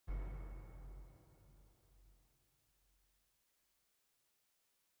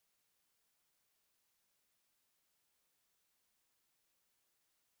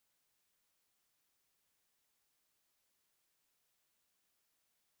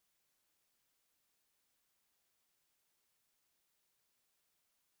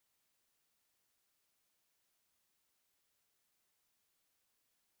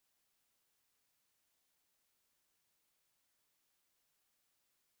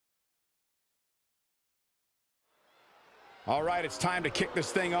All right, it's time to kick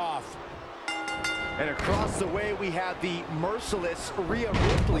this thing off. And across the way, we have the merciless Rhea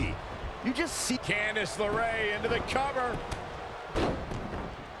Ripley. You just see Candice LeRae into the cover.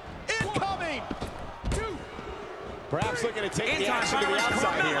 Incoming! Perhaps looking to take the action to the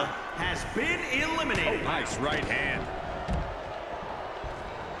outside here. Has been eliminated. Oh, nice right hand.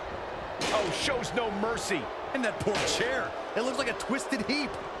 Oh, shows no mercy. in that poor chair. It looks like a twisted heap.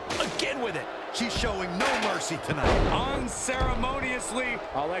 Again with it. She's showing no mercy tonight. Unceremoniously,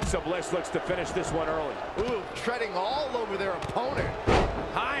 Alexa Bliss looks to finish this one early. Ooh, treading all over their opponent.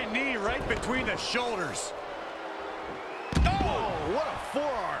 High knee right between the shoulders. Oh, what a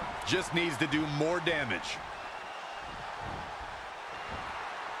forearm. Just needs to do more damage.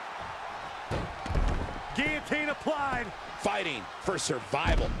 Guillotine applied. Fighting for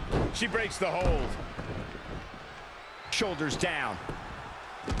survival. She breaks the hold. Shoulders down.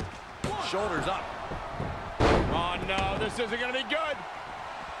 Shoulders up. Oh, no, this isn't going to be good.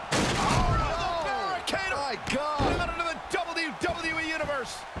 Oh, the barricade. My God. Out into the WWE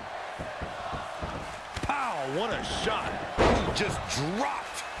Universe. Pow, what a shot. He just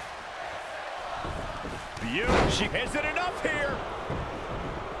dropped. Beautiful. Is it enough here?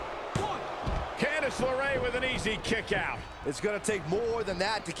 Candice LeRae with an easy kick out. It's going to take more than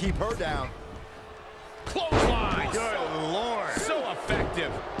that to keep her down. Clothesline. Good Lord. So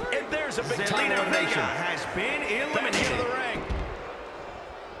effective. And there's a big time Zelina elimination. Vega has been Back into eliminated. the ring.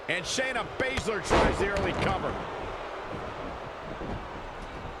 And Shayna Baszler tries the early cover.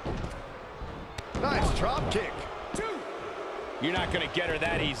 Nice drop kick. You're not going to get her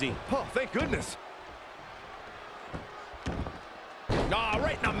that easy. Oh, thank goodness. Ah,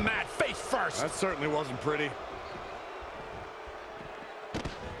 right in the mat, face first. That certainly wasn't pretty.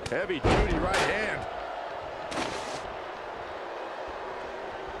 Heavy duty right hand.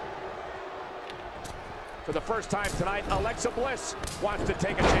 For the first time tonight, Alexa Bliss wants to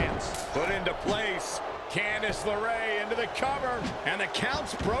take a chance. Put into place. Candice LeRae into the cover. And the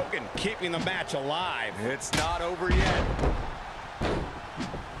count's broken, keeping the match alive. It's not over yet.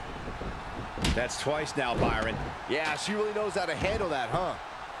 That's twice now, Byron. Yeah, she really knows how to handle that, huh?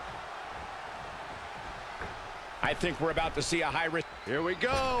 I think we're about to see a high risk. Here we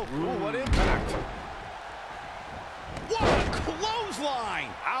go. Ooh, what impact. What a clothesline!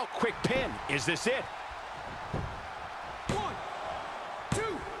 Ow, quick pin. Is this it? 1, 2,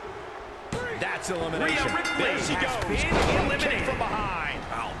 3. That's elimination. Rhea Ripley There she has goes. been Kick eliminated. from behind.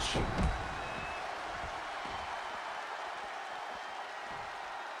 Ouch.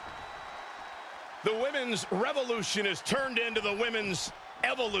 The women's revolution is turned into the women's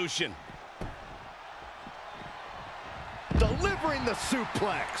evolution. Delivering the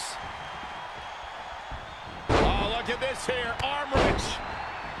suplex. Oh, look at this here. Arm wrench.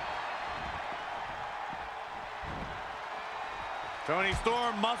 Toni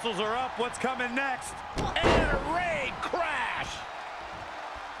Storm, muscles are up. What's coming next? Air raid crash.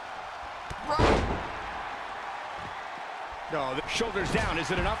 No, the shoulders down.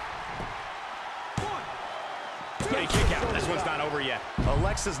 Is it enough? Hey, kick out. This one's not over yet.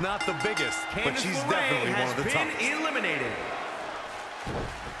 Alexa's not the biggest, but Candice she's LeRae definitely one has of the been toughest. eliminated.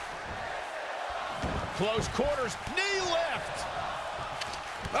 Close quarters. Knee lift.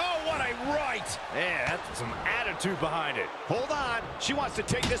 Oh, what a right. Man, that's some attitude behind it. Hold on. She wants to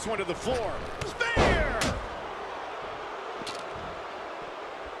take this one to the floor. Spear.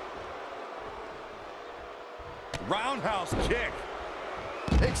 Roundhouse kick.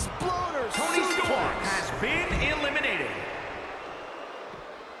 Exploders. Toni suplex. Storm has been eliminated.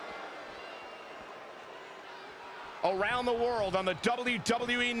 Around the world on the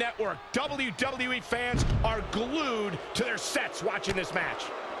WWE Network, WWE fans are glued to their sets watching this match.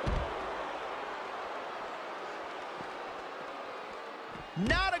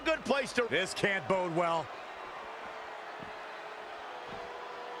 Not a good place to... This can't bode well.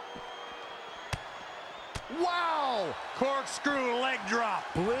 Wow. Corkscrew leg drop.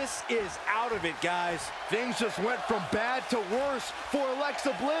 Bliss is out of it, guys. Things just went from bad to worse for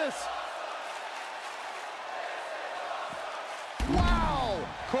Alexa Bliss. Wow.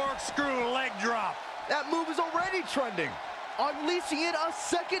 Corkscrew leg drop. That move is already trending. Unleashing it a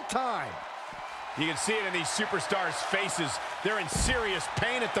second time. You can see it in these superstars' faces. They're in serious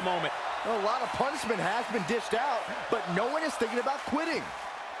pain at the moment. A lot of punishment has been dished out, but no one is thinking about quitting.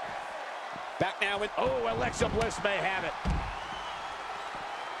 Back now with... Oh, Alexa Bliss may have it.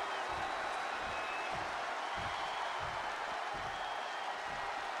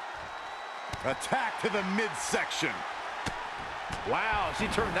 Attack to the midsection. Wow, she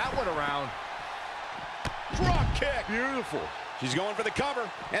turned that one around. Drop kick. Beautiful. She's going for the cover.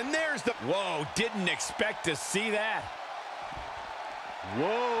 And there's the... Whoa, didn't expect to see that.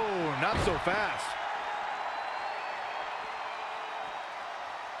 Whoa, not so fast.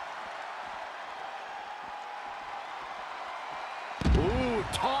 Ooh,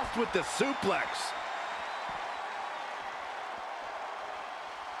 tossed with the suplex.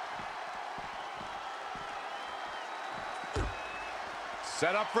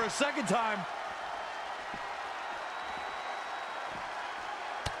 Set up for a second time.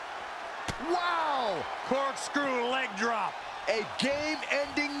 Wow! Corkscrew leg drop. A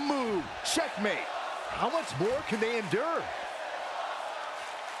game-ending move. Checkmate. How much more can they endure?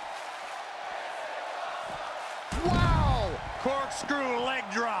 Wow! Corkscrew leg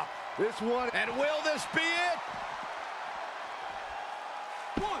drop. This one. And will this be it?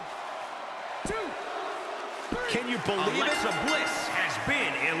 1, 2, 3. Can you believe Alexa it? Bliss has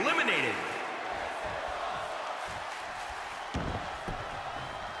been eliminated.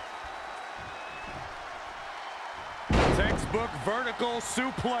 Textbook vertical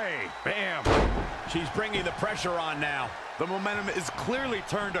suplex. Bam. She's bringing the pressure on now. The momentum is clearly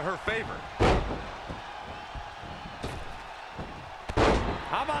turned to her favor.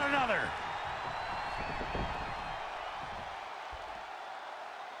 How about another?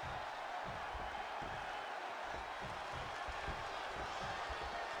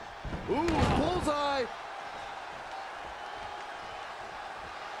 Ooh, bullseye.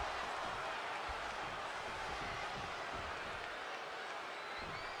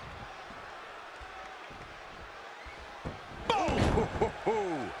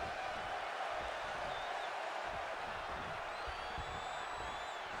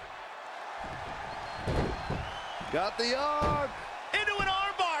 Got the arm. Into an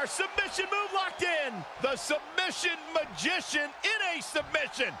armbar. Submission move locked in. The submission magician in a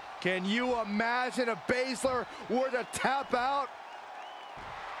submission. Can you imagine if Baszler were to tap out?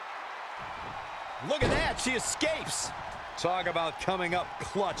 Look at that. She escapes. Talk about coming up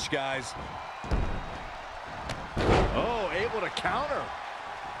clutch, guys. Oh, able to counter.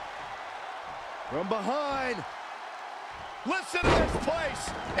 From behind. Listen to this place.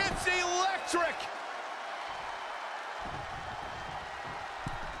 It's electric.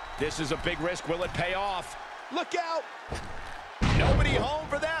 This is a big risk. Will it pay off? Look out. Nobody home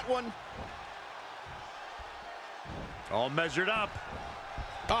for that one. All measured up.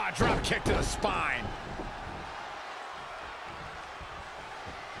 Ah, drop kick to the spine.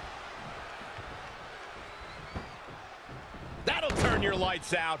 That'll turn your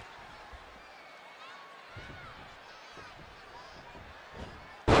lights out.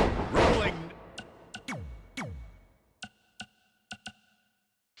 Rolling.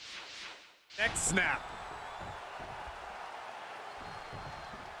 Next snap.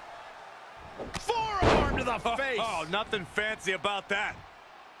 Forearm to the face. Oh, nothing fancy about that.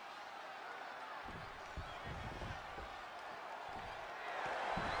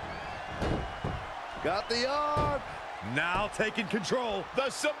 Got the arm. Now taking control.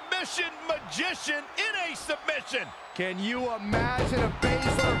 The submission magician in a submission. Can you imagine if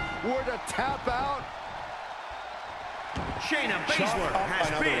Baszler were to tap out? Shayna Baszler has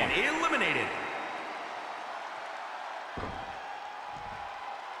been eliminated.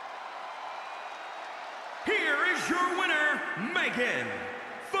 Here is your winner, Megan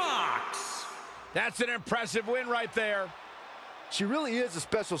Fox. That's an impressive win right there. She really is a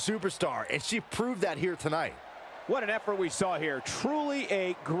special superstar, and she proved that here tonight. What an effort we saw here. Truly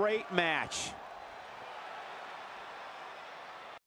a great match.